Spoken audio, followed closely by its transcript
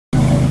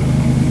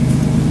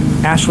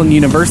Ashland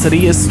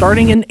University is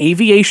starting an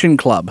aviation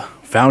club,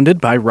 founded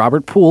by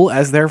Robert Poole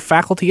as their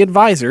faculty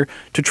advisor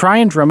to try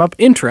and drum up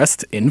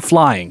interest in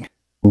flying.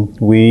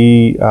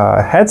 We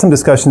had some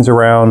discussions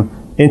around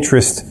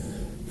interest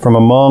from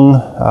among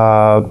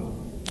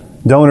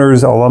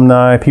donors,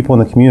 alumni, people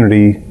in the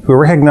community who are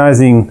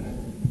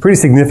recognizing a pretty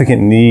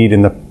significant need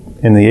in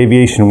the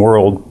aviation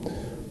world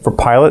for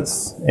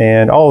pilots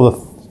and all of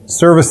the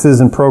services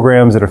and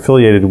programs that are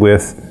affiliated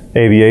with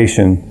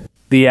aviation.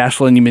 The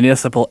Ashland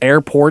Municipal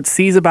Airport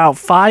sees about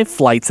 5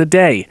 flights a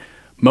day,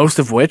 most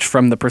of which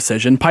from the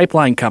Precision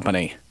Pipeline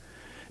Company.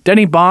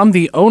 Denny Baum,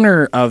 the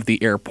owner of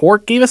the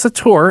airport, gave us a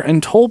tour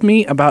and told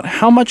me about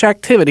how much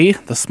activity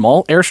the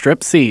small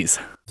airstrip sees.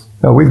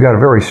 We've got a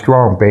very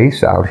strong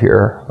base out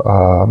here.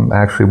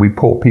 Actually, we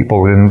pull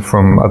people in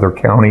from other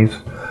counties,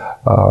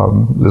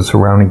 the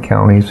surrounding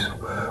counties.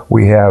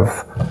 We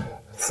have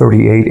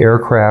 38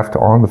 aircraft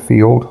on the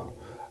field.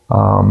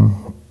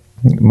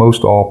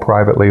 Most all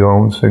privately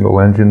owned, single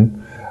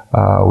engine.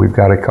 We've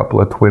got a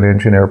couple of twin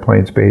engine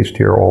airplanes based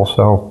here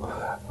also.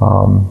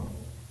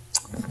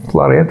 A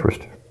lot of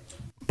interest.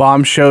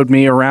 Baum showed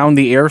me around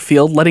the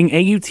airfield, letting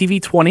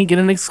AUTV-20 get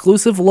an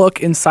exclusive look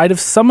inside of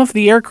some of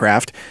the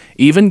aircraft,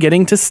 even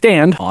getting to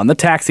stand on the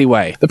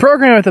taxiway. The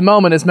program at the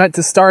moment is meant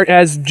to start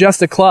as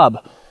just a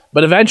club,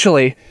 but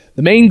eventually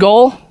the main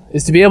goal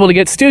is to be able to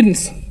get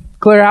students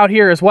clear out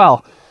here as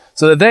well,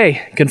 so that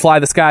they can fly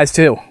the skies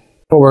too.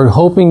 What we're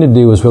hoping to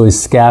do is really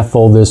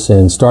scaffold this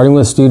in, starting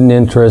with student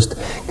interest,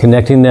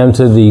 connecting them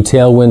to the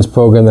Tailwinds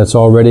program that's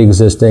already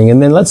existing, and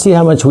then let's see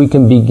how much we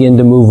can begin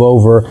to move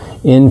over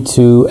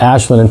into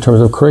Ashland in terms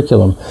of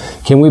curriculum.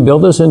 Can we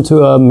build this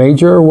into a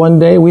major one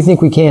day? We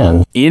think we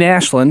can. In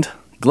Ashland,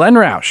 Glenn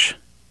Rausch,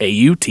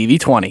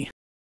 AUTV-20.